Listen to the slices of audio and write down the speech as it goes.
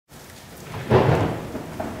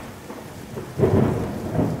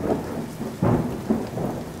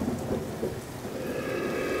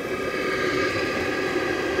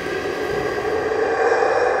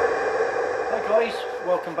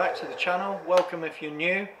to the channel. Welcome if you're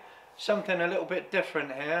new. Something a little bit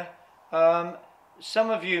different here.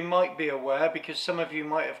 Some of you might be aware, because some of you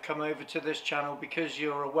might have come over to this channel because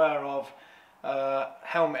you're aware of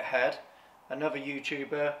Helmet Head, another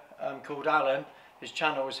YouTuber called Alan. His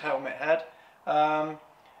channel is Helmet Head.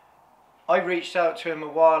 I reached out to him a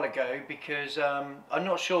while ago because I'm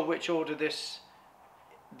not sure which order this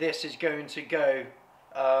is going to go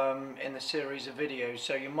in the series of videos.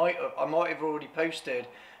 So I might have already posted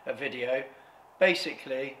a video.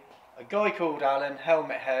 Basically, a guy called Alan,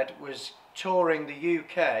 Helmet Head, was touring the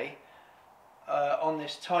UK on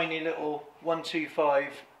this tiny little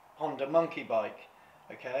 125 Honda monkey bike.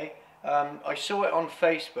 Okay, I saw it on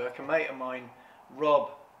Facebook. A mate of mine, Rob,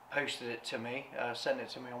 posted it to me, sent it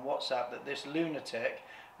to me on WhatsApp, that this lunatic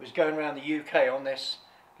was going around the UK on this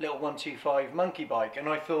little 125 monkey bike, and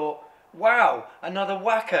I thought, wow, another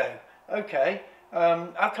wacko. Okay,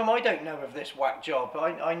 how come I don't know of this whack job?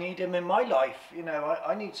 I need him in my life, you know,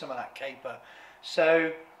 I need some of that caper.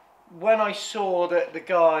 So when I saw that the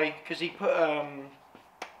guy, because he put a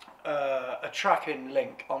tracking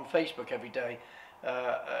link on Facebook every day,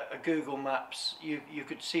 a Google Maps, you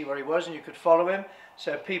could see where he was and you could follow him.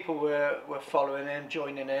 So people were following him,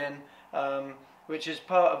 joining in, which is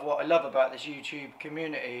part of what I love about this YouTube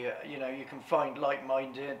community. You know, you can find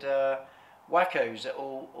like-minded wackos that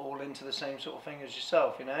all into the same sort of thing as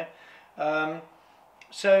yourself, you know.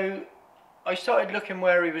 So I started looking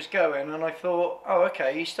where he was going, and I thought, oh,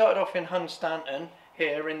 okay, he started off in Hunstanton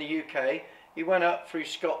here in the UK. He went up through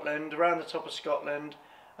Scotland, around the top of Scotland,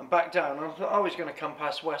 and back down. And I thought I was going to come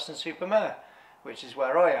past Weston-super-Mare, which is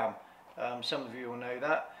where I am. Some of you will know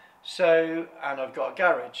that. So, and I've got a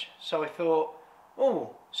garage. So I thought,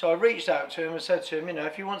 oh, so I reached out to him and said to him, you know,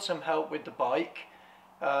 if you want some help with the bike,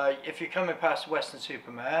 if you're coming past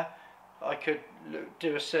Weston-super-Mare, I could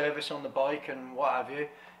do a service on the bike and what have you.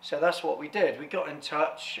 So that's what we did. We got in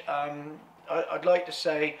touch. I'd like to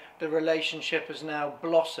say the relationship has now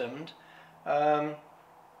blossomed.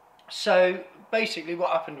 So basically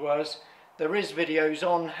what happened was, there is videos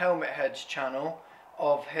on Helmet Head's channel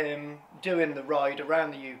of him doing the ride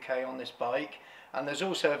around the UK on this bike, and there's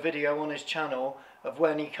also a video on his channel of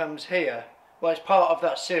when he comes here. Well, it's part of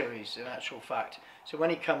that series in actual fact. So when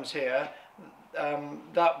he comes here,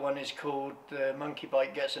 that one is called The Monkey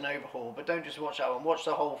Bike Gets an Overhaul, but don't just watch that one, watch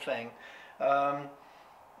the whole thing,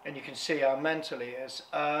 and you can see how mental he is.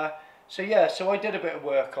 So yeah, so I did a bit of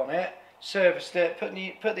work on it, serviced it,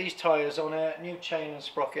 put these tyres on it, new chain and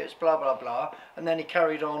sprockets, blah blah blah, and then he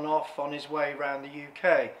carried off on his way around the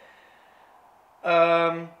UK.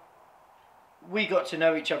 We got to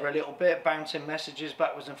know each other a little bit, bouncing messages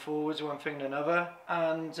backwards and forwards, one thing and another,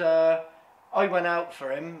 and I went out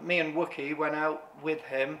for him. Me and Wookie went out with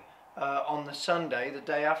him on the Sunday, the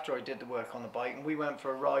day after I did the work on the bike, and we went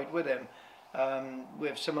for a ride with him,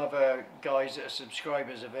 with some other guys that are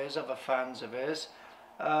subscribers of his, other fans of his,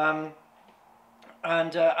 and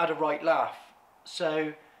had a right laugh.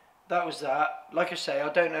 So that was that. Like I say, I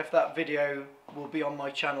don't know if that video will be on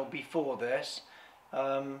my channel before this,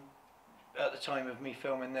 at the time of me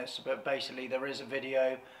filming this, but basically there is a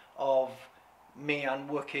video of me and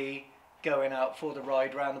Wookie going out for the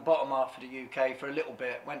ride around the bottom half of the UK for a little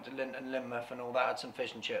bit, went to Linton, Lynmouth and all that, had some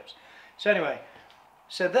fish and chips. So anyway,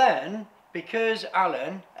 so then, because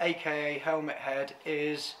Alan, aka Helmet Head,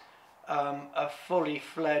 is a fully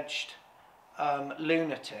fledged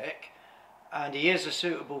lunatic, and he is a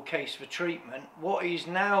suitable case for treatment, what he's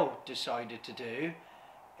now decided to do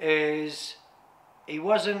is, he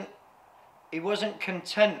wasn't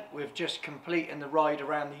content with just completing the ride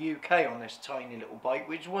around the UK on this tiny little bike,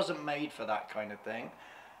 which wasn't made for that kind of thing.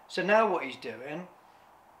 So now what he's doing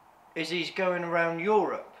is he's going around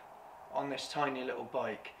Europe on this tiny little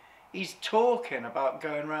bike. He's talking about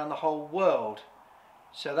going around the whole world.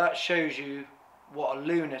 So that shows you what a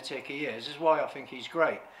lunatic he is why I think he's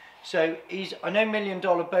great. So I know $1 Million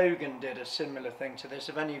Bogan did a similar thing to this.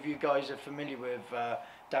 If any of you guys are familiar with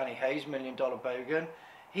Danny Hayes, $1 Million Bogan,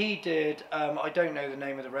 he did, I don't know the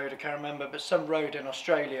name of the road, I can't remember, but some road in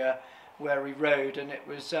Australia where he rode, and it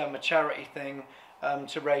was a charity thing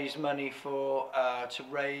to raise money for, to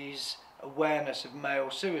raise awareness of male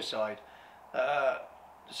suicide.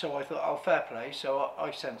 So I thought, oh, fair play, so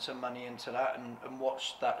I sent some money into that and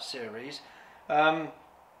watched that series.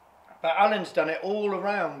 But Alan's done it all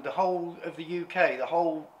around the whole of the UK,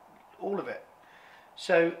 all of it.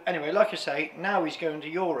 So anyway, like I say, now he's going to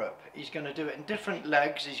Europe. He's going to do it in different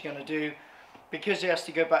legs. He's going to do, because he has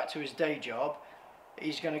to go back to his day job,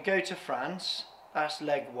 he's going to go to France, that's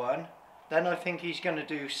leg one. Then I think he's going to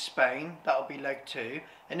do Spain, that'll be leg two.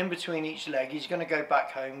 And in between each leg, he's going to go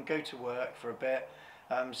back home, go to work for a bit,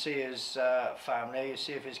 see his family,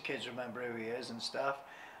 see if his kids remember who he is and stuff,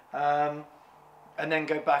 and then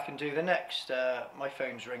go back and do the next. My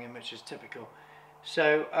phone's ringing, which is typical.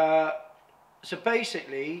 So so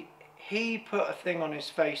basically he put a thing on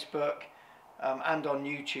his Facebook and on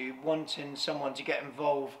YouTube wanting someone to get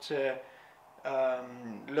involved to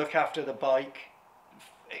look after the bike,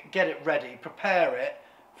 get it ready, prepare it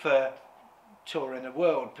for touring the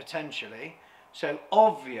world potentially. So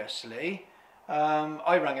obviously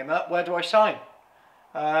I rang him up, where do I sign?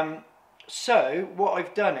 So what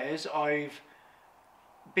I've done is I've,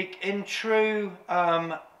 in true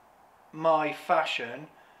my fashion,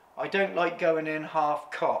 I don't like going in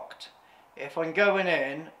half cocked. If I'm going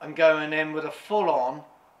in with a full on,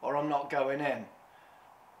 or I'm not going in.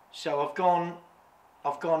 So I've gone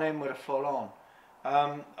in with a full on.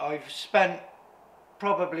 I've spent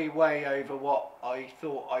probably way over what I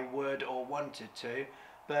thought I would or wanted to,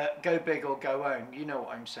 but go big or go home, you know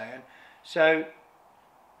what I'm saying. So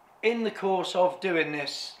in the course of doing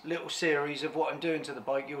this little series of what I'm doing to the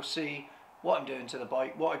bike, you'll see what I'm doing to the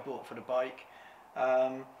bike, what I bought for the bike.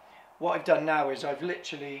 What I've done now is I've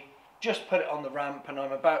literally just put it on the ramp and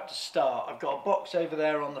I'm about to start. I've got a box over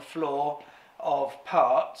there on the floor of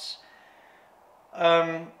parts.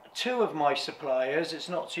 Two of my suppliers, it's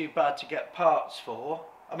not too bad to get parts for.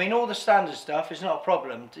 I mean, all the standard stuff is not a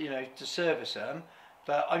problem, you know, to service them,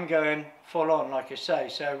 but I'm going full on, like I say.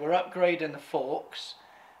 So we're upgrading the forks.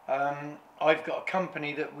 I've got a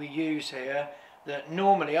company that we use here that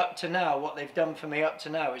normally, up to now, what they've done for me up to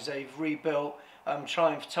now is they've rebuilt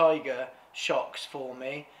Triumph Tiger shocks for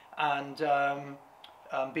me and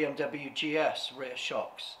BMW GS rear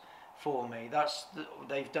shocks for me.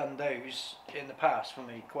 They've done those in the past for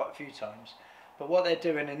me quite a few times. But what they're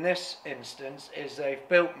doing in this instance is they've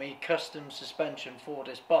built me custom suspension for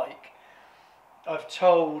this bike. I've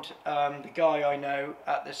told the guy I know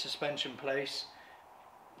at the suspension place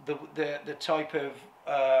the type of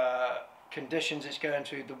conditions it's going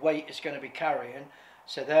through, the weight it's going to be carrying.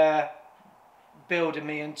 So they're building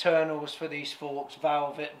me internals for these forks,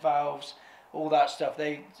 valves, all that stuff.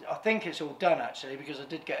 I think it's all done actually, because I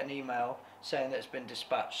did get an email saying that it's been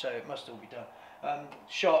dispatched, so it must all be done.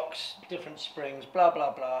 Shocks, different springs, blah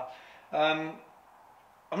blah blah. I'm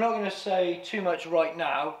not going to say too much right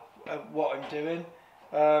now of what I'm doing.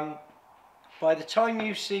 By the time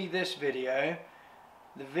you see this video,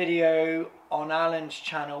 the video on Alan's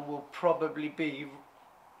channel will probably be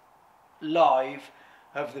live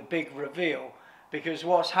of the big reveal, because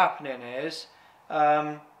what's happening is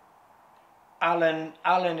Alan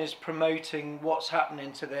is promoting what's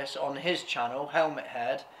happening to this on his channel, Helmet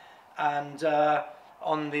Head, and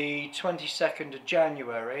on the 22nd of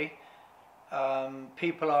January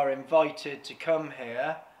people are invited to come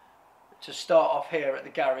here to start off here at the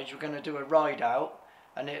garage. We're going to do a ride out,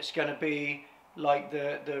 and it's going to be like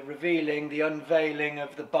the revealing, the unveiling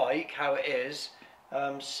of the bike, how it is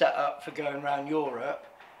set up for going around Europe,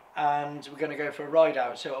 and we're going to go for a ride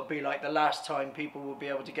out. So it'll be like the last time people will be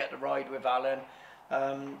able to get the ride with Alan.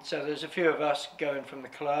 So there's a few of us going from the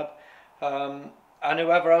club, and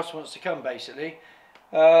whoever else wants to come basically.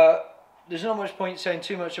 There's not much point saying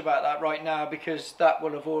too much about that right now, because that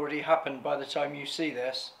will have already happened by the time you see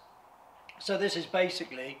this. So this is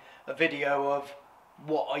basically a video of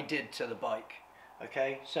what I did to the bike.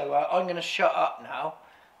 Okay, so I'm going to shut up now,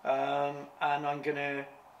 and I'm going to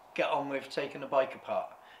get on with taking the bike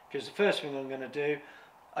apart, because the first thing I'm going to do,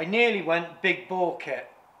 I nearly went big bore kit,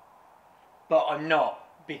 but I'm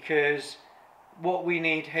not, because what we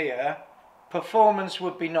need here, performance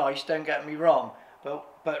would be nice, don't get me wrong,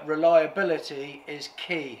 but reliability is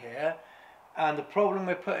key here. And the problem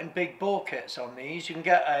with putting big bore kits on these, you can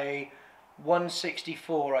get a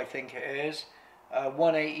 164, I think it is,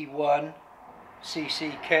 181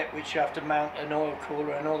 cc kit, which you have to mount an oil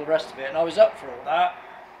cooler and all the rest of it, and I was up for all that.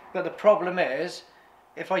 But the problem is,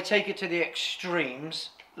 if I take it to the extremes,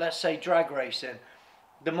 let's say drag racing,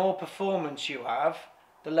 the more performance you have,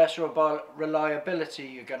 the less reliability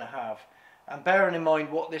you're going to have. And bearing in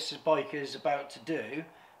mind what this bike is about to do,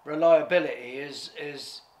 reliability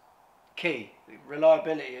is key.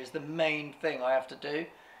 Reliability is the main thing I have to do.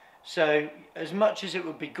 So as much as it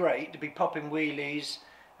would be great to be popping wheelies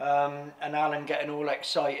and Alan getting all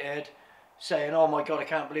excited, saying, oh my god, I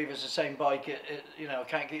can't believe it's the same bike, you know, I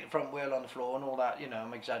can't keep the front wheel on the floor and all that, you know,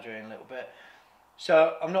 I'm exaggerating a little bit.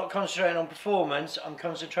 So I'm not concentrating on performance, I'm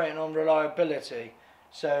concentrating on reliability.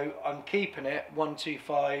 So I'm keeping it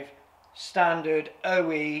 125 standard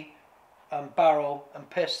OE barrel and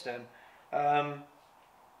piston,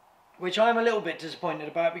 which I'm a little bit disappointed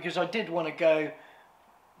about, because I did want to go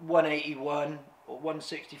 181 or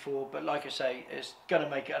 164, but like I say, it's going to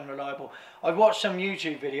make it unreliable. I've watched some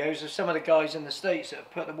YouTube videos of some of the guys in the States that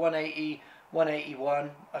have put the 180,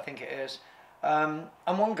 181, I think it is, and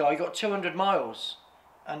one guy got 200 miles,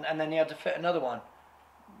 and then he had to fit another one.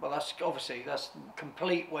 Well, that's obviously, that's a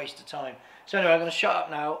complete waste of time. So anyway, I'm going to shut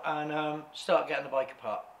up now and start getting the bike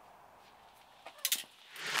apart.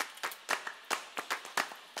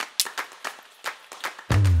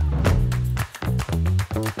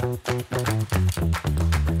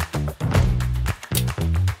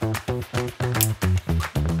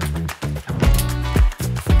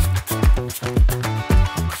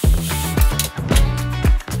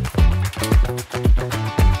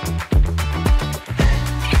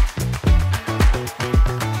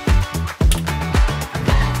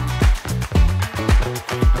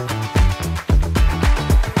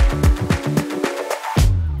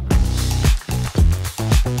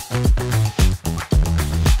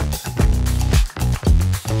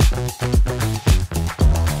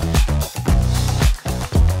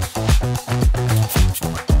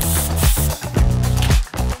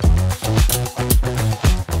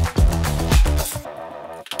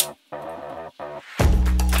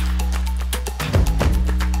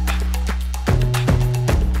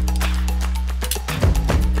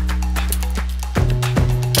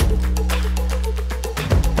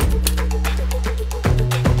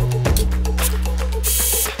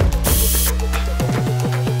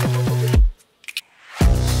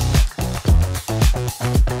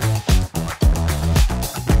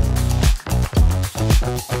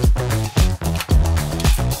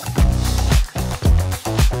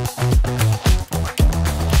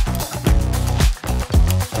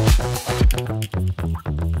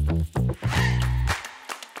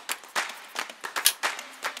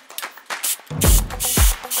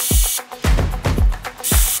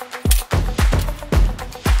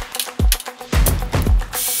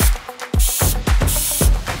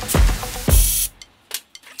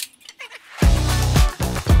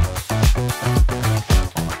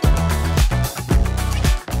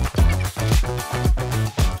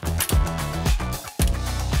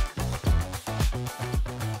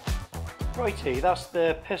 Righty, that's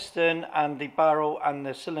the piston and the barrel and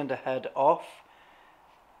the cylinder head off,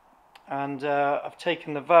 and I've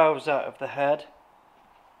taken the valves out of the head.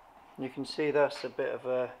 You can see that's a bit of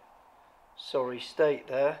a sorry state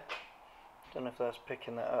there. Don't know if that's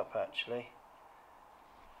picking that up actually.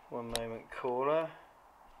 One moment, caller.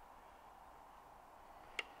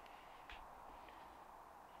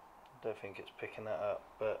 Don't think it's picking that up,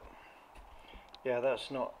 but yeah, that's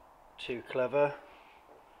not too clever.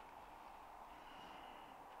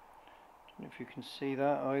 Don't know if you can see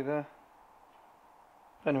that either.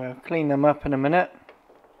 Anyway, I'll clean them up in a minute.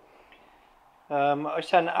 I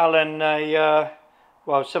sent Alan a,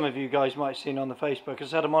 well, some of you guys might have seen on the Facebook, I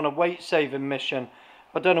said I'm on a weight saving mission.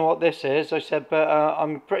 I don't know what this is, I said, but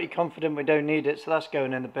I'm pretty confident we don't need it, so that's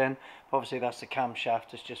going in the bin. Obviously that's the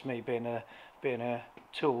camshaft, it's just me being a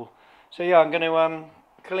tool. So yeah, I'm going to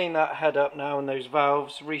clean that head up now and those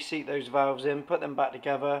valves, reseat those valves in, put them back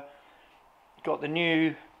together. Got the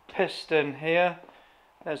new piston here,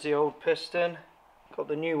 there's the old piston. Got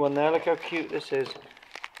the new one there, look how cute this is.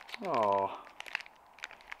 Oh,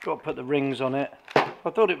 got to put the rings on it. I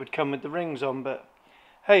thought it would come with the rings on, but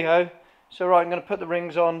hey ho. So right, I'm going to put the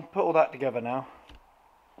rings on, put all that together now.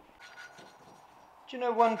 Do you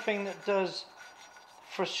know one thing that does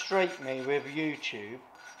frustrate me with YouTube?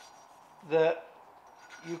 That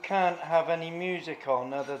you can't have any music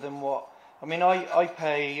on other than what, I mean, I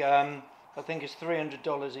pay, I think it's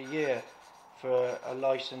 $300 a year for a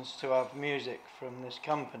license to have music from this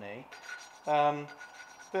company. But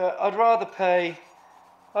I'd rather pay,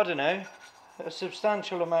 I don't know, a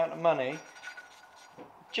substantial amount of money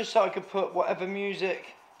just so I could put whatever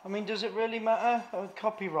music. I mean, does it really matter?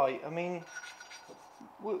 Copyright, I mean,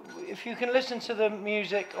 if you can listen to the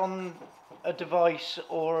music on a device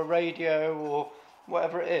or a radio or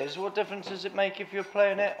whatever it is, what difference does it make if you're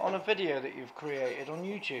playing it on a video that you've created on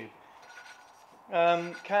YouTube?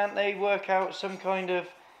 Can't they work out some kind of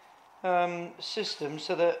system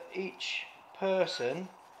so that each person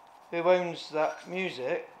who owns that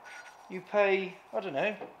music, you pay, I don't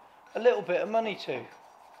know, a little bit of money to?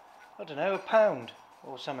 I don't know, £1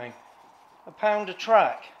 or something. £1 a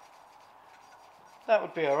track. That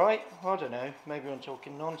would be alright. I don't know, maybe I'm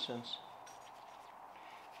talking nonsense.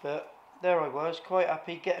 But there I was, quite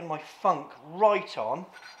happy, getting my funk right on.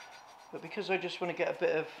 But because I just want to get a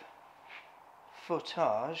bit of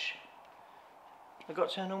footage, I've got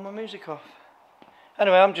to turn all my music off.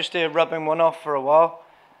 Anyway, I'm just here rubbing one off for a while,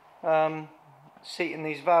 seating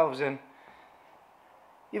these valves in.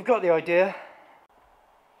 You've got the idea.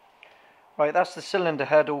 Right, that's the cylinder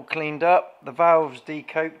head all cleaned up, the valves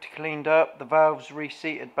decoked, cleaned up, the valves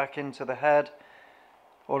reseated back into the head.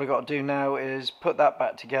 All I've got to do now is put that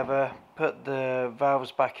back together, put the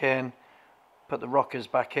valves back in, put the rockers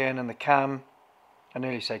back in and the cam. I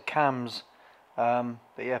nearly said cams, but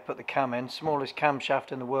yeah, put the cam in. Smallest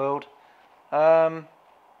camshaft in the world. Well,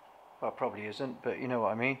 it probably isn't, but you know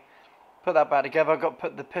what I mean. Put that back together. I've got to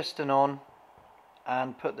put the piston on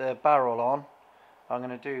and put the barrel on. I'm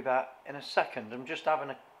going to do that in a second. I'm just having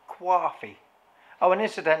a coffee. Oh, and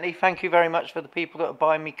incidentally, thank you very much for the people that are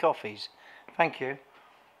buying me coffees. Thank you.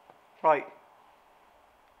 Right.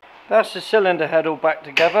 That's the cylinder head all back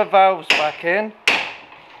together. Valves back in.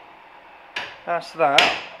 That's that.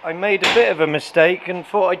 I made a bit of a mistake and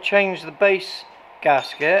thought I'd change the base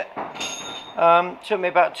gasket. Took me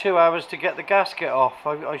about 2 hours to get the gasket off.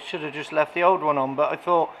 I should have just left the old one on, but I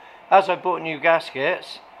thought as I bought new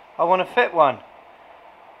gaskets, I want to fit one.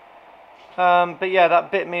 But yeah, that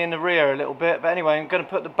bit me in the rear a little bit. But anyway, I'm going to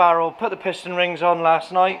put the piston rings on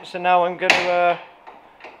last night. So now I'm going to,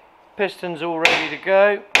 pistons all ready to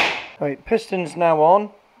go. Right, pistons now on,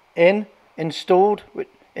 installed.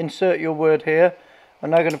 Insert your word here. I'm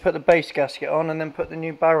now going to put the base gasket on and then put the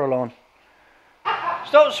new barrel on.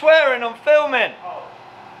 Stop swearing, I'm filming! Oh.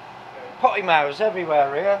 Potty mouths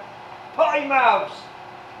everywhere here. Potty mouths!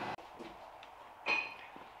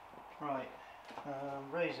 Right,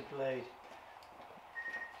 razor blade.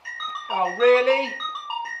 Oh really?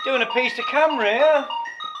 Doing a piece of camera here?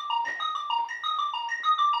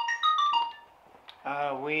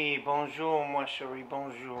 Ah oui, bonjour moi chérie,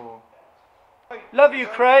 bonjour. Love you,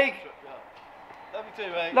 Craig. Love you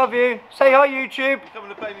too, mate. Love you. Say hi, YouTube. You're coming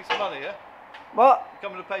to pay me some money, yeah? What? You're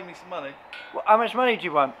coming to pay me some money? Well, how much money do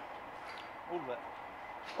you want? All of it.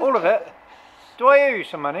 All of it? Do I owe you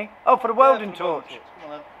some money? Oh, for the welding torch.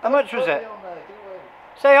 Come on, then. How much was it?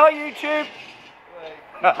 Say hi, YouTube.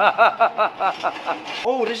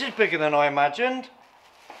 Oh, this is bigger than I imagined.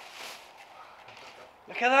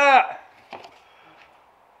 Look at that.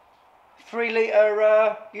 3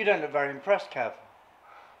 litre, you don't look very impressed, Kev.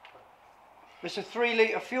 It's a 3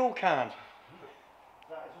 litre fuel can.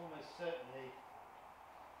 That is almost certainly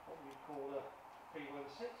what we call a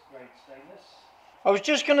 316 grade stainless. I was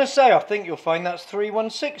just going to say, I think you'll find that's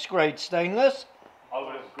 316 grade stainless. I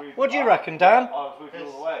would have agreed. What do you reckon, Dan? I was with you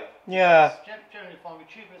all the way. Yeah. Generally find with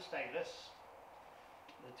tubular stainless,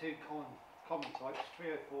 the two common types,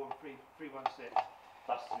 304 and 316.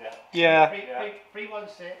 That's, Yeah.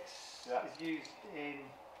 316 Yeah. is used in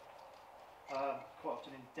quite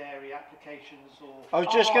often in dairy applications or. I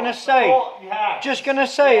was just going to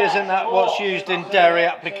say, isn't that what's used in dairy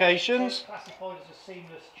applications? So it's classified as a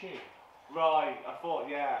seamless tube. Right, I thought,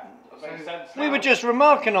 yeah. That makes sense. We were just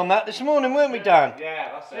remarking on that this morning, weren't we, Dan? Yeah,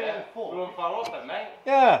 that's it. 304. We weren't far off then, mate.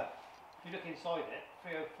 Yeah. If you look inside it,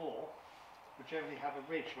 304 would generally have a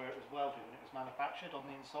ridge where it was welded when it was manufactured on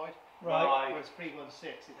the inside. Right. Whereas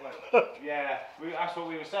 316 it won't. Yeah, that's what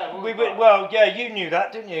we were saying. Well, yeah, you knew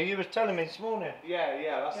that, didn't you? You was telling me this morning. Yeah,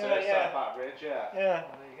 that's Yeah, it. yeah. It's that ridge, yeah. Yeah.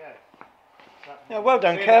 Well, there you go. Yeah, well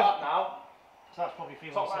done, Cleared it Kev. up now. So that's probably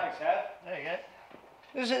Top 316. man, Kev. There you go.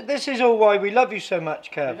 This is all why we love you so much,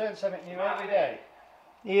 You Kev. learn something new every day.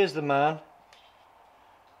 He is the man.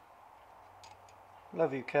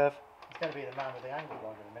 Love you, Kev. He's going to be the man with the angle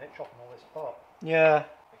grinder in a minute, chopping all this apart. Yeah.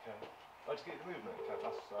 Okay. I'll just get you to move a minute, Kev.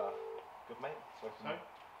 That's good, mate. So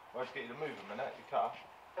I'll just get you to move a minute. You car.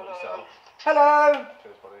 Hello. Hello.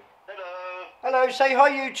 Cheers, buddy. Hello. Hello. Say hi,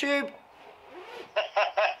 YouTube.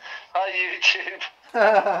 Hi,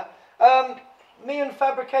 YouTube. Me and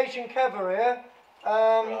Fabrication Kev are here.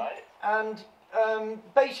 Right. And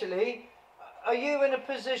basically, are you in a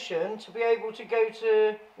position to be able to go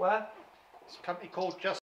to where? It's a company called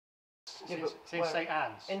Just. Yeah, It's in where? St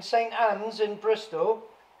Anne's. In St Anne's in Bristol,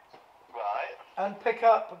 Right. and pick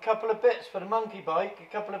up a couple of bits for the monkey bike,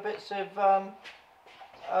 a couple of bits of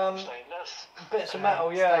Stainless. bits of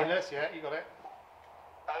metal, yeah. Stainless, yeah, you got it.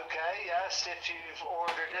 Okay, yes, if you've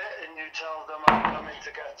ordered it and you tell them I'm coming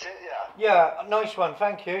to get it, yeah. Yeah, nice one,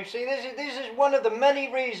 thank you. See, this is one of the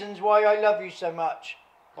many reasons why I love you so much.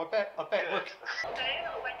 I bet. Good.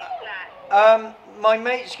 My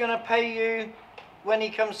mate's gonna pay you when he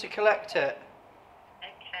comes to collect it.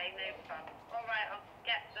 Okay, no problem. Alright, I'll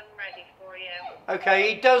get them ready for you.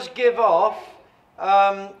 Okay, he does give off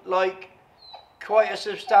like quite a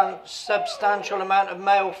substantial amount of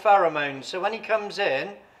male pheromones. So when he comes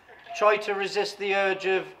in, try to resist the urge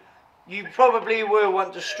of. You probably will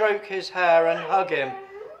want to stroke his hair and hug him,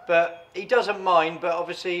 but he doesn't mind. But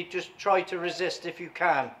obviously, just try to resist if you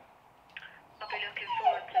can. I'll be looking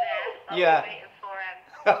forward to this. I'll Yeah. be waiting for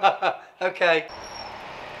him. Okay.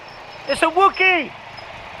 It's a Wookie!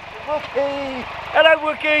 Wookie! Hello,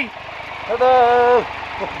 Wookie! Hello!